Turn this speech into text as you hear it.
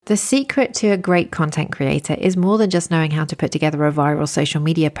The secret to a great content creator is more than just knowing how to put together a viral social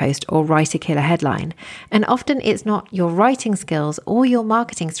media post or write a killer headline. And often it's not your writing skills or your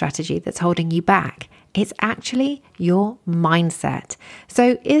marketing strategy that's holding you back. It's actually your mindset.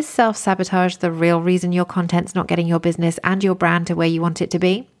 So is self-sabotage the real reason your content's not getting your business and your brand to where you want it to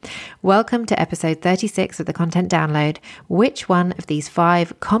be? Welcome to episode 36 of the Content Download. Which one of these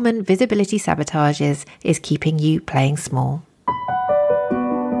 5 common visibility sabotages is keeping you playing small?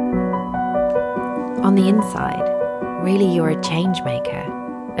 On the inside, really you're a change maker,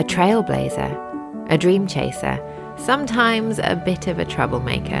 a trailblazer, a dream chaser, sometimes a bit of a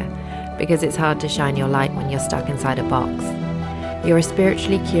troublemaker, because it's hard to shine your light when you're stuck inside a box. You're a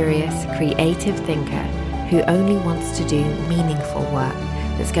spiritually curious, creative thinker who only wants to do meaningful work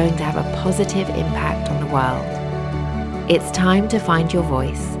that's going to have a positive impact on the world. It's time to find your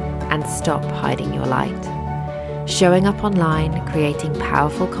voice and stop hiding your light. Showing up online, creating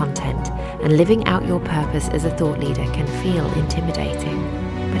powerful content, and living out your purpose as a thought leader can feel intimidating,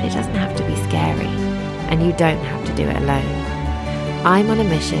 but it doesn't have to be scary, and you don't have to do it alone. I'm on a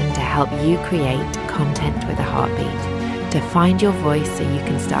mission to help you create content with a heartbeat, to find your voice so you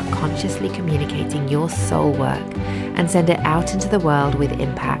can start consciously communicating your soul work and send it out into the world with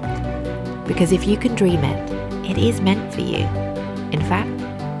impact. Because if you can dream it, it is meant for you. In fact,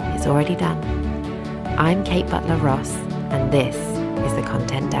 it's already done. I'm Kate Butler-Ross, and this is the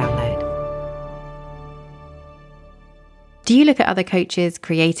Content Download. Do you look at other coaches,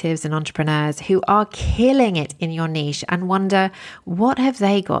 creatives, and entrepreneurs who are killing it in your niche and wonder, what have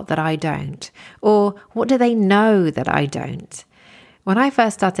they got that I don't? Or what do they know that I don't? When I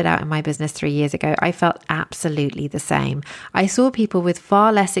first started out in my business 3 years ago, I felt absolutely the same. I saw people with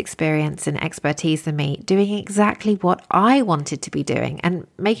far less experience and expertise than me doing exactly what I wanted to be doing and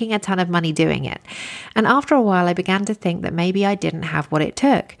making a ton of money doing it. And after a while, I began to think that maybe I didn't have what it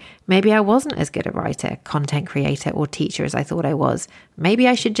took. Maybe I wasn't as good a writer, content creator, or teacher as I thought I was. Maybe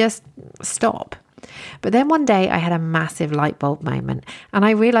I should just stop. But then one day I had a massive light bulb moment, and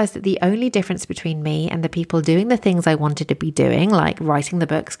I realized that the only difference between me and the people doing the things I wanted to be doing, like writing the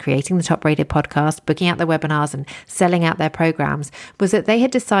books, creating the top rated podcast, booking out the webinars, and selling out their programs, was that they had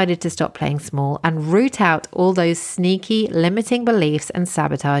decided to stop playing small and root out all those sneaky, limiting beliefs and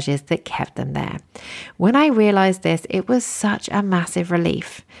sabotages that kept them there. When I realized this, it was such a massive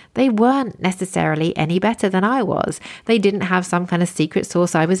relief. They weren't necessarily any better than I was. They didn't have some kind of secret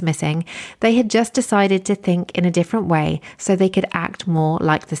sauce I was missing. They had just decided to think in a different way so they could act more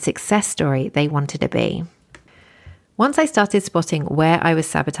like the success story they wanted to be. Once I started spotting where I was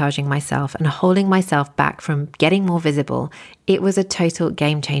sabotaging myself and holding myself back from getting more visible, it was a total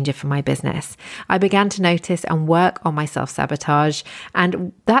game changer for my business. I began to notice and work on my self-sabotage,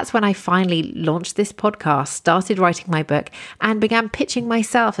 and that's when I finally launched this podcast, started writing my book, and began pitching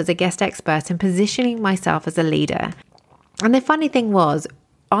myself as a guest expert and positioning myself as a leader. And the funny thing was,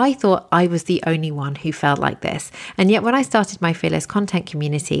 I thought I was the only one who felt like this. And yet when I started my Fearless Content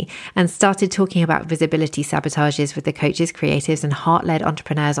community and started talking about visibility sabotages with the coaches, creatives, and heart-led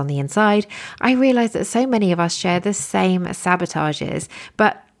entrepreneurs on the inside, I realized that so many of us share the same sabotages,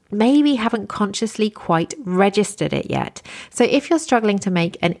 but maybe haven't consciously quite registered it yet. So if you're struggling to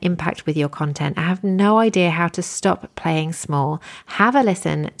make an impact with your content, I have no idea how to stop playing small, have a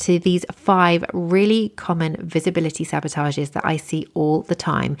listen to these 5 really common visibility sabotages that I see all the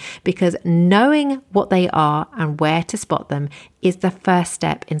time, because knowing what they are and where to spot them is the first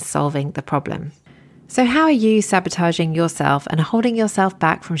step in solving the problem. So how are you sabotaging yourself and holding yourself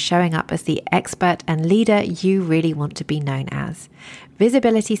back from showing up as the expert and leader you really want to be known as?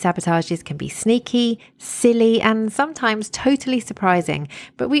 Visibility sabotages can be sneaky, silly, and sometimes totally surprising,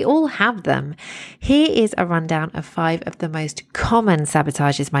 but we all have them. Here is a rundown of 5 of the most common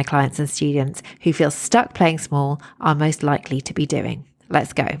sabotages my clients and students who feel stuck playing small are most likely to be doing.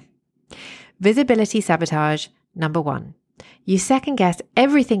 Let's go. Visibility sabotage number 1. You second guess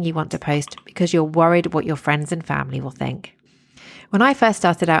everything you want to post because you're worried what your friends and family will think. When I first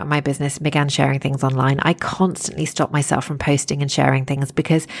started out in my business and began sharing things online, I constantly stopped myself from posting and sharing things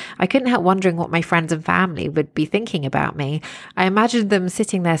because I couldn't help wondering what my friends and family would be thinking about me. I imagined them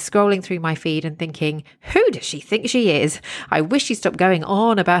sitting there scrolling through my feed and thinking, who does she think she is? I wish she stopped going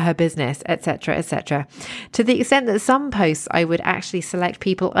on about her business, etc., etc. To the extent that some posts I would actually select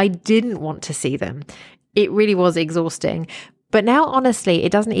people I didn't want to see them. It really was exhausting. But now, honestly,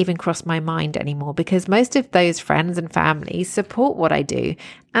 it doesn't even cross my mind anymore because most of those friends and family support what I do.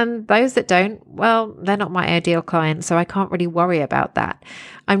 And those that don't, well, they're not my ideal clients, so I can't really worry about that.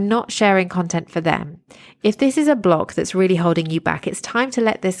 I'm not sharing content for them. If this is a block that's really holding you back, it's time to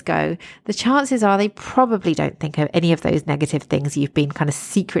let this go. The chances are they probably don't think of any of those negative things you've been kind of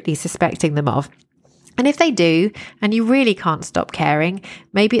secretly suspecting them of. And if they do, and you really can't stop caring,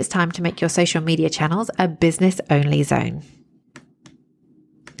 maybe it's time to make your social media channels a business-only zone.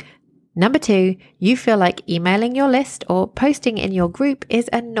 Number 2, you feel like emailing your list or posting in your group is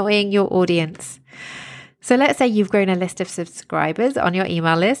annoying your audience. So let's say you've grown a list of subscribers on your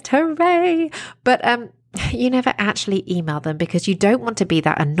email list. Hooray! But you never actually email them because you don't want to be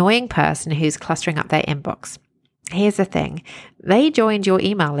that annoying person who's clustering up their inbox. Here's the thing. They joined your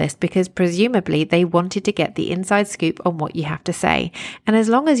email list because presumably they wanted to get the inside scoop on what you have to say. And as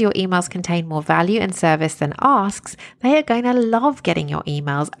long as your emails contain more value and service than asks, they are going to love getting your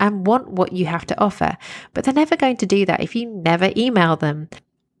emails and want what you have to offer. But they're never going to do that if you never email them.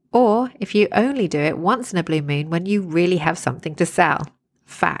 Or if you only do it once in a blue moon when you really have something to sell.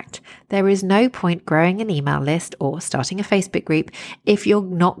 Fact, there is no point growing an email list or starting a Facebook group if you're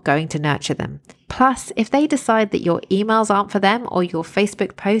not going to nurture them. Plus, if they decide that your emails aren't for them or your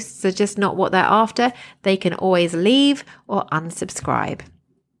Facebook posts are just not what they're after, they can always leave or unsubscribe.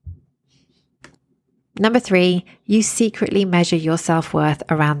 Number 3, you secretly measure your self-worth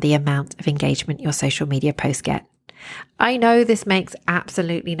around the amount of engagement your social media posts get. I know this makes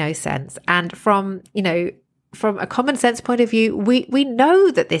absolutely no sense. And from a common sense point of view, we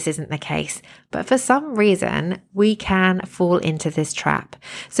know that this isn't the case, but for some reason, we can fall into this trap.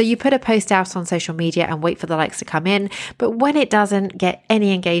 So you put a post out on social media and wait for the likes to come in, but when it doesn't get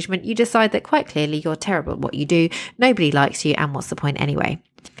any engagement, you decide that quite clearly you're terrible at what you do, nobody likes you, and what's the point anyway?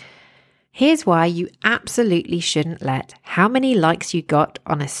 Here's why you absolutely shouldn't let how many likes you got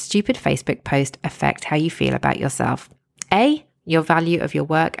on a stupid Facebook post affect how you feel about yourself. A, your value of your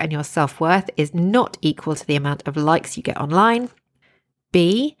work and your self-worth is not equal to the amount of likes you get online.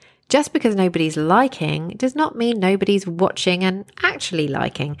 B, just because nobody's liking does not mean nobody's watching and actually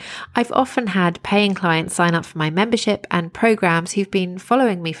liking. I've often had paying clients sign up for my membership and programs who've been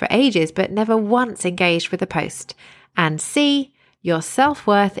following me for ages but never once engaged with a post. And C, your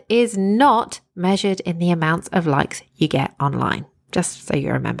self-worth is not measured in the amounts of likes you get online. Just so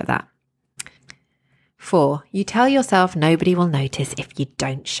you remember that. 4, you tell yourself nobody will notice if you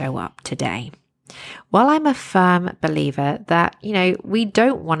don't show up today. While I'm a firm believer that, we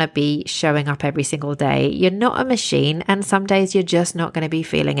don't want to be showing up every single day, you're not a machine and some days you're just not going to be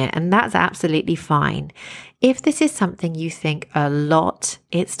feeling it, and that's absolutely fine. If this is something you think a lot,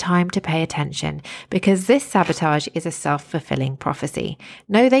 it's time to pay attention because this sabotage is a self-fulfilling prophecy.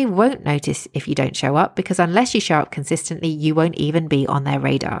 No, they won't notice if you don't show up because unless you show up consistently, you won't even be on their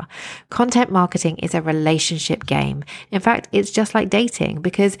radar. Content marketing is a relationship game. In fact, it's just like dating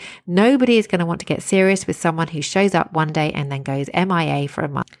because nobody is going to want to get serious with someone who shows up one day and then goes MIA for a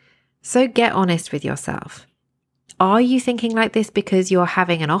month. So get honest with yourself. Are you thinking like this because you're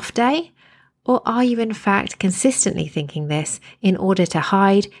having an off day? Or are you in fact consistently thinking this in order to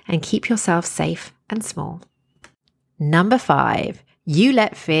hide and keep yourself safe and small? Number 5, you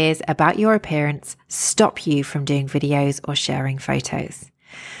let fears about your appearance stop you from doing videos or sharing photos.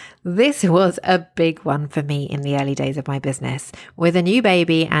 This was a big one for me in the early days of my business. With a new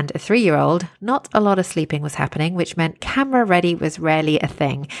baby and a 3-year-old, not a lot of sleeping was happening, which meant camera ready was rarely a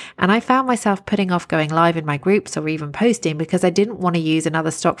thing. And I found myself putting off going live in my groups or even posting because I didn't want to use another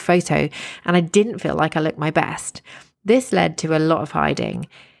stock photo and I didn't feel like I looked my best. This led to a lot of hiding.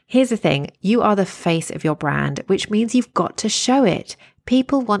 Here's the thing, you are the face of your brand, which means you've got to show it.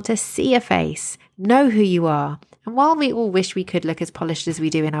 People want to see a face, know who you are. And while we all wish we could look as polished as we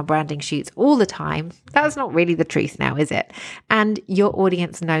do in our branding shoots all the time, that's not really the truth now, is it? And your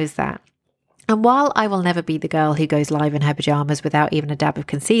audience knows that. And while I will never be the girl who goes live in her pajamas without even a dab of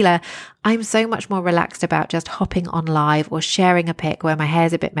concealer, I'm so much more relaxed about just hopping on live or sharing a pic where my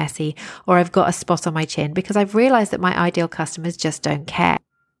hair's a bit messy or I've got a spot on my chin because I've realized that my ideal customers just don't care.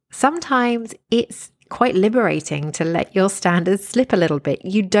 Sometimes it's quite liberating to let your standards slip a little bit.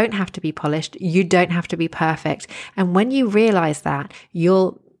 You don't have to be polished. You don't have to be perfect. And when you realize that,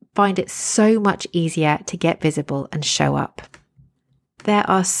 you'll find it so much easier to get visible and show up. There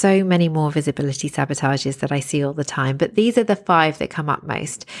are so many more visibility sabotages that I see all the time, but these are the 5 that come up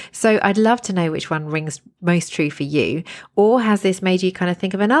most. So I'd love to know which one rings most true for you, or has this made you kind of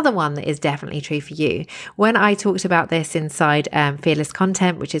think of another one that is definitely true for you? When I talked about this inside Fearless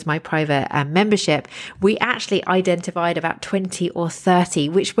Content, which is my private membership, we actually identified about 20 or 30,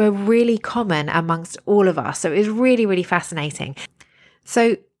 which were really common amongst all of us. So it was really, really fascinating.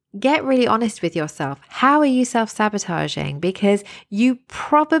 So get really honest with yourself. How are you self-sabotaging? Because you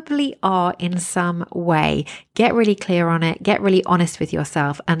probably are in some way. Get really clear on it. Get really honest with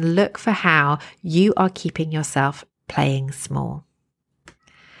yourself and look for how you are keeping yourself playing small.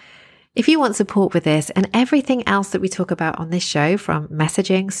 If you want support with this and everything else that we talk about on this show, from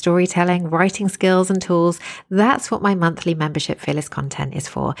messaging, storytelling, writing skills and tools, that's what my monthly membership Fearless Content is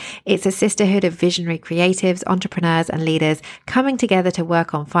for. It's a sisterhood of visionary creatives, entrepreneurs and leaders coming together to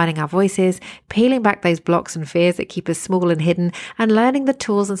work on finding our voices, peeling back those blocks and fears that keep us small and hidden, and learning the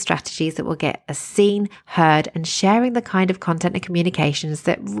tools and strategies that will get us seen, heard, and sharing the kind of content and communications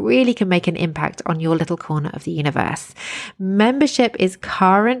that really can make an impact on your little corner of the universe. Membership is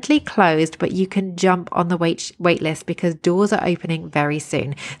currently closed, but you can jump on the wait list because doors are opening very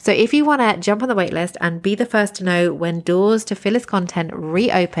soon. So if you want to jump on the wait list and be the first to know when doors to Fearless Content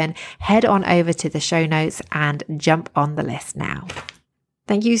reopen, head on over to the show notes and jump on the list now.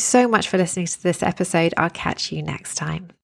 Thank you so much for listening to this episode. I'll catch you next time.